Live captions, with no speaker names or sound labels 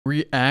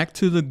React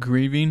to the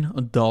Grieving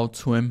Adult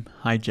Swim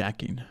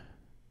hijacking.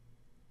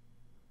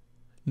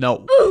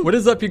 No. What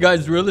is up, you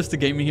guys?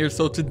 Realistic Gaming here.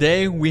 So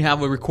today we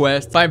have a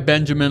request by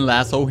Benjamin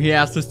Lasso. He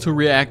asked us to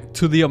react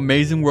to the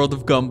amazing world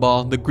of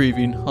Gumball, the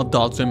Grieving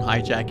Adult Swim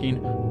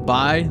hijacking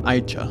by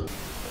Aicha.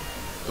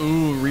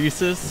 Ooh,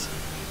 Reese's.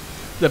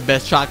 The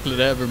best chocolate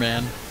ever,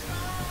 man.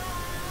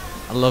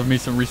 I love me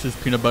some Reese's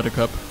peanut butter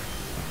cup.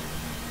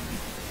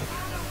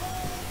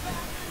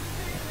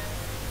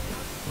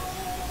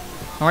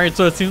 Alright,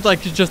 so it seems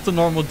like it's just a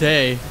normal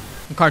day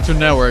on Cartoon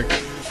Network.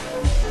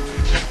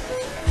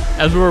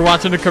 As we were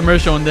watching the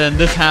commercial, and then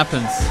this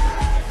happens.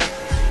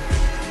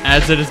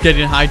 As it is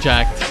getting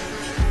hijacked.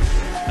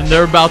 And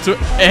they're about to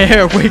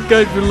air, wake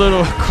up your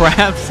little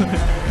crabs and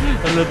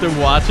let them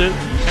watch it.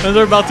 And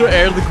they're about to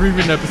air the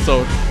Grieving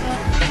episode.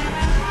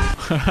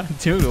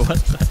 Dude,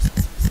 what's that?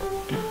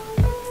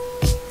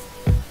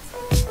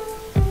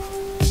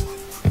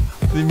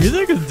 The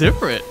music is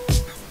different.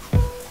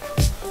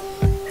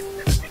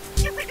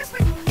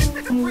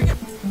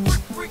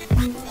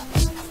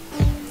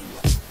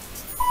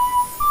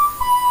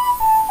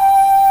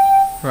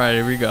 Right,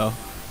 here we go.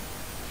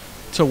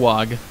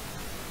 Tawag.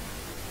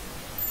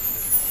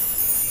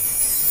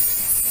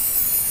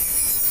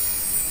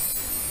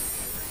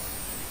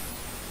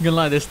 I'm gonna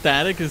lie, the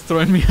static is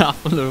throwing me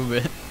off a little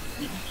bit.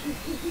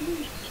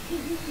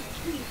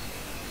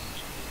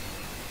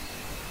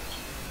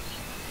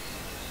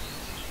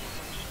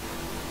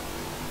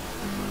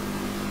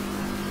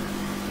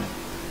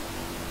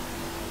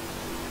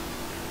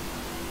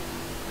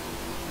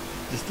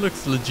 This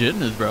looks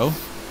legitness, bro.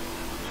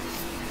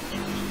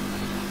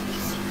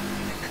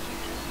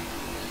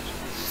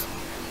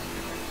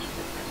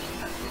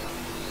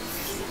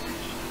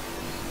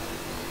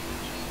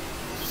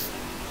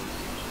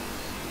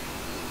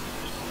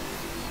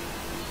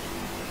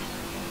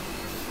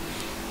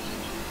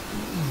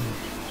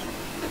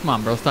 Come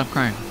on, bro, stop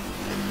crying.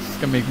 It's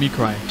gonna make me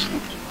cry.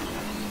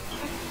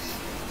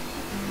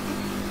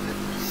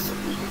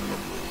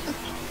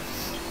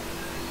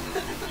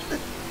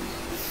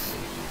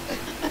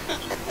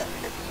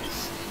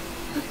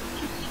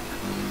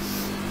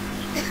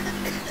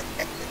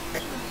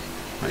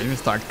 He's gonna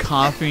start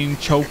coughing,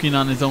 choking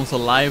on his own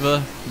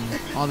saliva,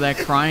 all that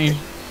crying.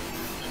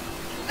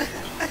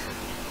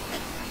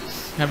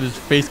 Have his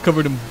face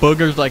covered in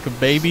boogers like a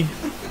baby.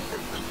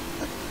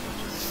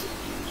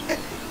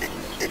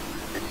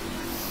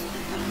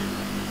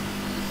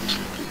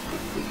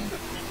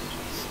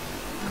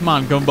 Come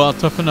on, Gumball,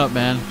 toughen up,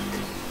 man.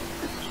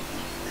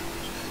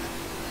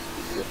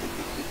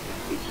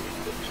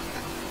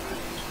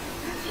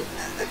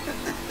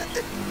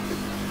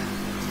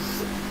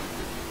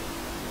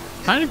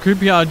 Kind of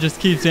creepy how it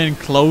just keeps getting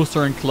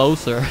closer and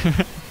closer.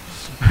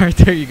 Alright,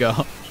 there you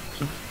go.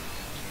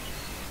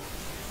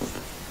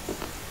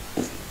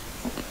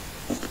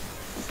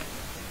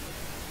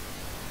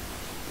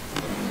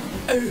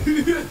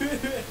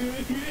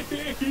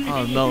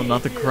 Oh no,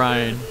 not the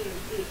crying.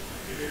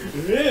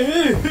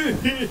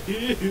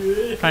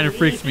 Kind of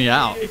freaks me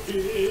out.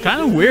 It's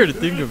kind of weird to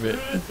think of it.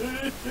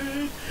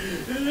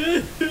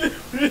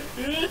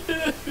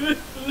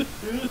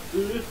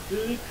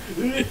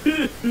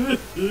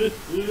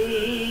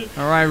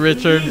 Alright,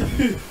 Richard.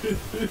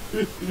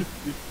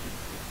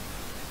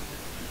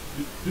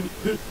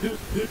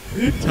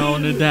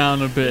 Tone it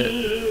down a bit.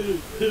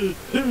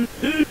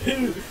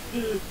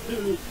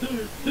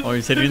 Oh,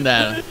 he's hitting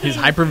that. He's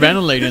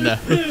hyperventilating that.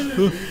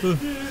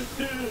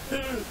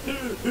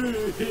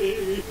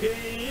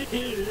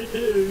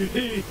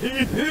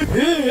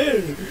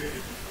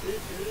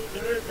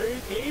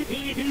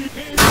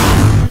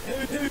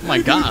 Oh my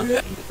god.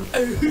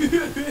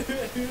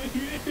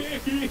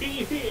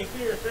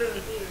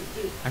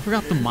 I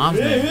forgot the mom's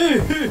name.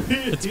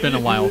 It's been a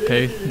while,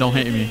 okay? Don't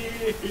hate me.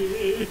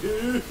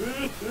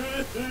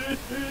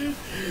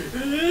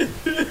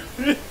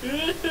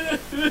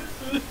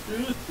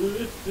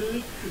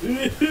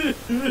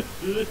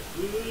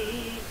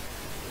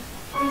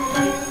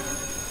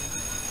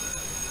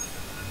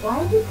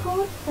 Why do you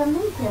call it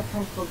familiar,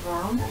 Principal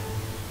Brown?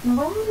 And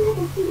why are you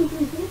the CDP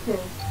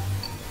teachers?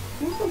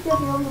 Seems like you're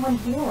the only one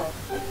here.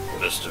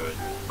 Mr.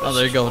 Oh,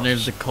 there you go.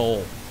 Name's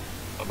Nicole.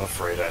 I'm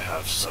afraid I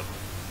have some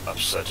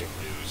upsetting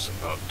news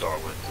about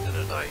Darwin and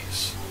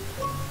Anais.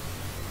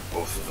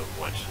 Both of them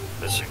went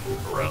missing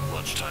around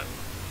lunchtime.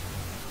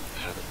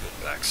 Haven't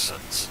been back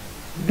since.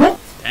 What?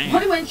 Dang.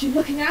 Why weren't you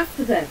looking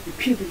after them, you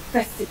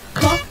puberty-infested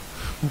cock?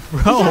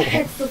 Bro,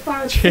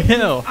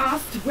 chill.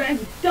 Asked where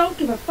you don't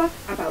give a fuck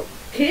about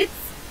kids?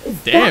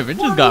 Damn, it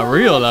just got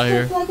real out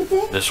here.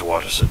 Miss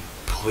Watterson,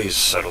 please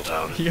settle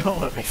down and Yo.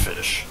 let me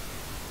finish.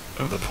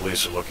 The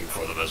police are looking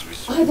for them as we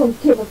speak. I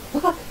don't give a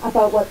fuck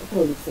about what the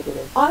police are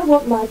doing. I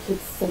want my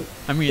kids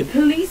safe. I The mean,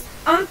 police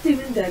aren't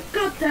doing their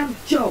goddamn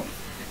job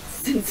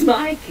since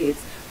my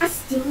kids are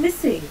still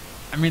missing.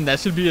 that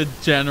should be a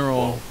general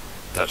Well,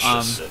 that's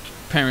just it.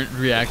 parent The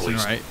reaction,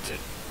 police right? did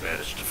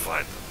manage to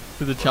find them.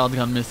 To the child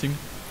gone missing.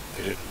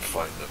 They didn't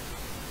find them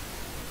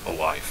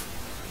alive.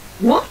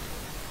 What?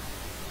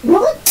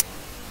 What?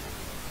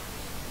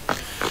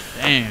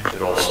 Damn.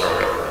 It all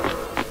started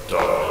when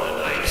Darwin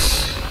and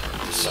Ice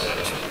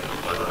decided to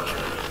unlock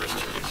their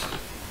mysteries.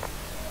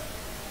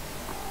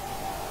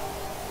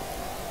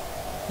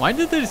 Why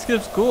did they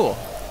skip school?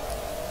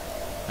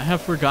 I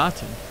have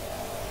forgotten.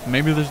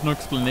 Maybe there's no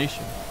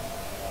explanation.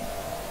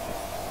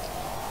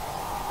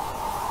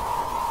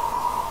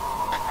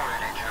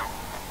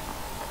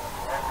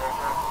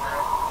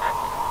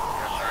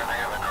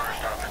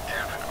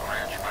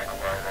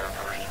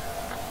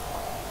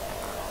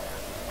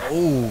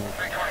 Oh.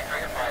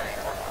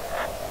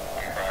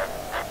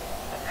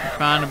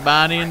 Found a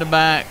body in the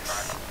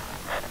backs.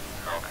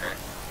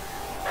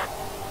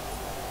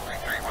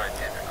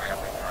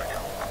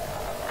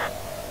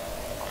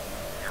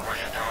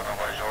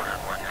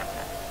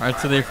 Right,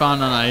 so they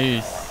found an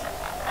ice.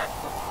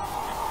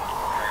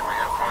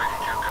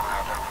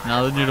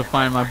 Now they need to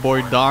find my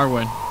boy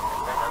Darwin.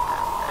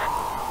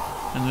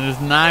 And it is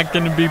not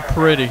gonna be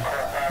pretty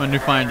when they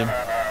find him.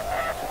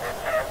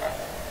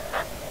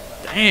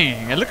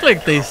 Dang, it looked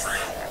like they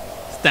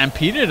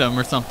stampeded him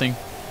or something.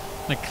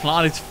 Like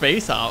clawed his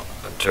face out.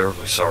 I'm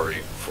terribly sorry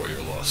for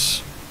your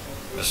loss,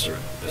 Mr.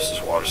 and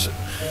Mrs. Watterson.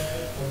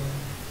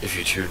 If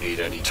you two need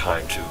any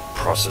time to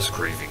process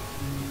grieving,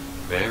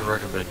 may I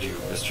recommend you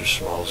Mr.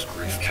 Small's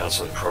grief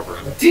counseling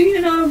program? Do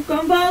you know if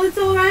Gumball is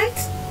alright?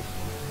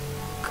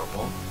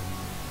 Gumball?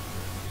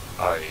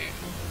 I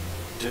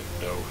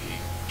didn't know he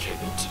came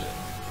in today.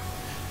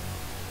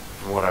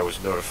 From what I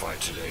was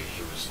notified today,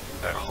 he was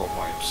at home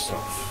by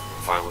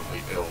himself,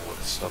 violently ill with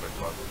a stomach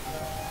bug.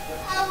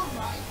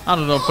 I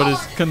don't know, but his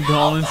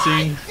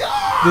condolencing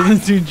doesn't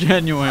seem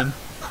genuine.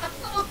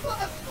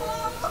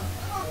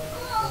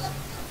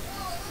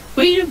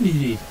 Wait a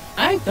minute.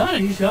 I thought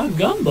I saw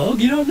Gumball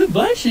get on the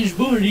bus this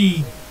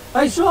morning.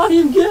 I saw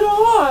him get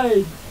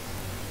on.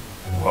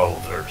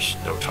 Well, there's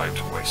no time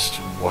to waste.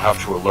 We'll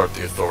have to alert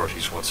the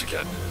authorities once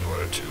again in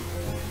order to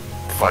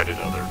find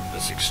another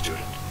missing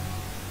student.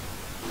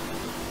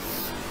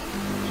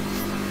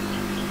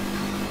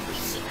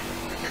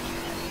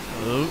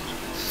 Oh.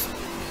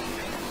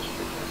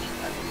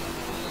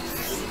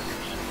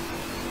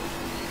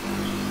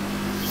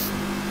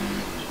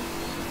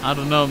 I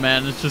don't know,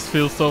 man. It just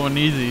feels so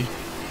uneasy.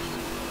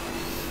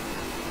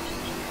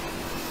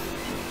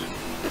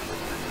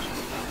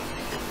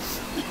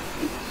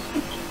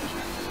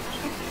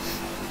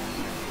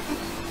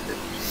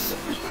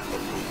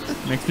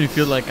 Makes me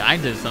feel like I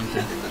did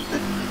something.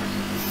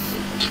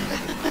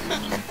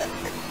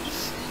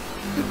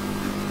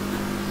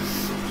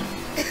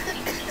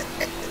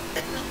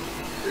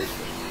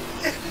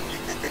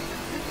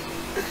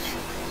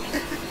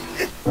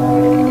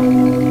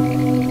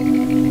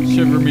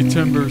 Shiver me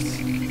timbers.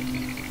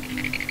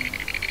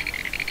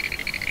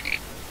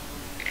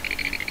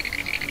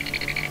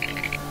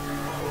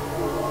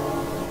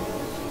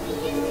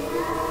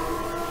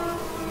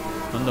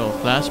 Oh no,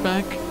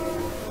 flashback?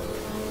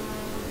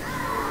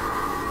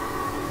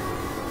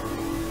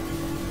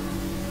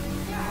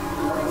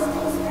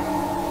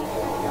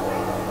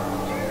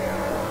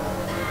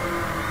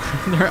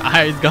 Their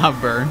eyes got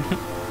burned.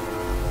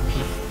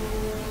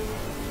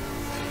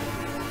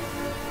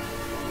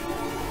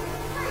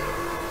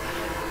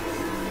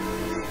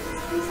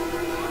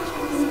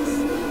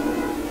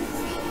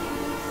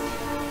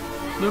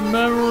 The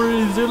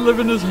memories, they live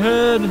in his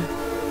head.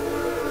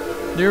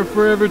 They're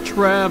forever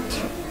trapped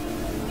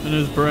in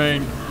his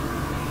brain.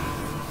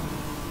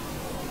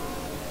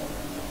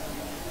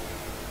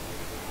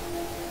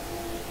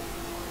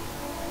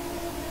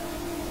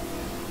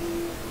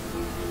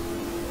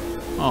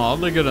 Oh,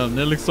 look at them.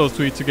 They look so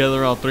sweet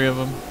together, all three of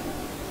them.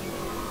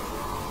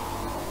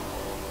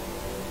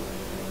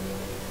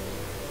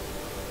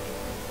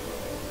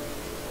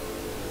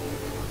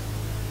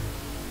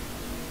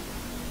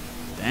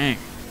 Dang.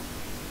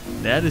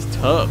 That is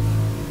tough.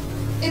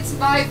 It's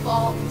my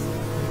fault.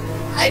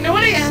 I know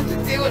what I have to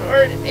do in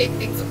order to make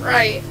things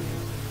right.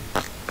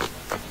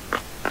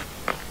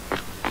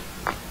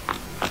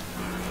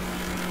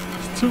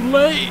 It's too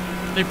late.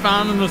 They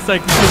found him the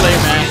second too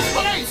late, man.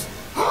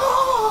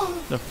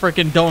 The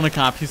freaking donut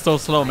cop, he's so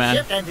slow, man.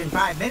 Shift ends in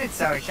 5 minutes,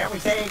 so shall we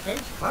say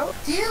case closed?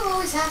 Do you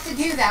always have to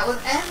do that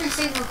with every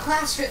single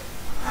class trip?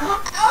 Oh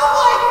my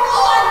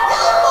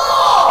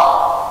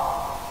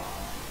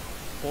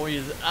god, Boy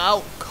is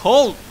out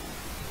cold.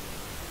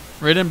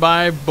 Written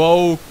by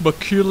Bo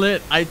Bakulit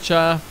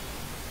Aicha.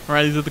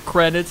 Alright, these are the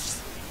credits.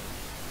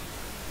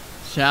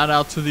 Shout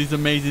out to these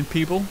amazing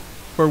people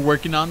for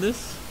working on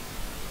this.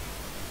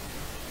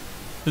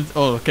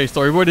 Oh, okay,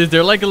 storyboard. Is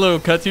there like a little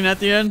cutscene at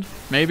the end?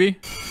 Maybe?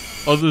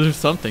 Oh, there's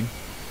something.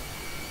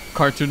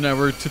 Cartoon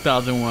Network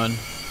 2001.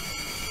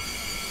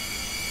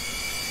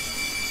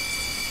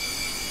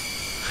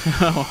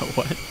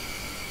 What?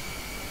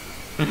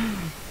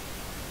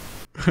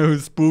 It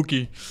was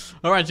spooky.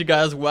 All right, you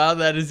guys. Wow,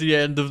 that is the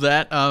end of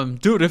that.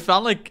 Dude, it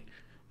felt like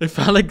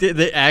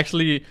they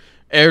actually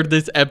aired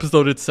this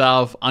episode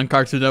itself on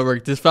Cartoon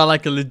Network. This felt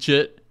like a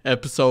legit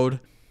episode.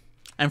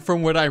 And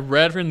from what I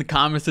read from the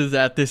comments is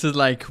that this is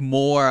like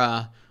more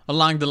a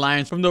along the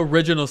lines from the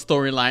original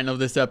storyline of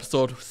this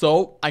episode.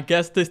 So I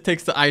guess this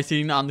takes the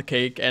icing on the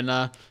cake. And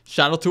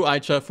shout out to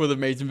Aicha for the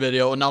amazing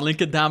video. And I'll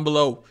link it down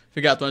below if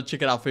you guys want to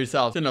check it out for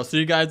yourselves. See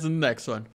you guys in the next one.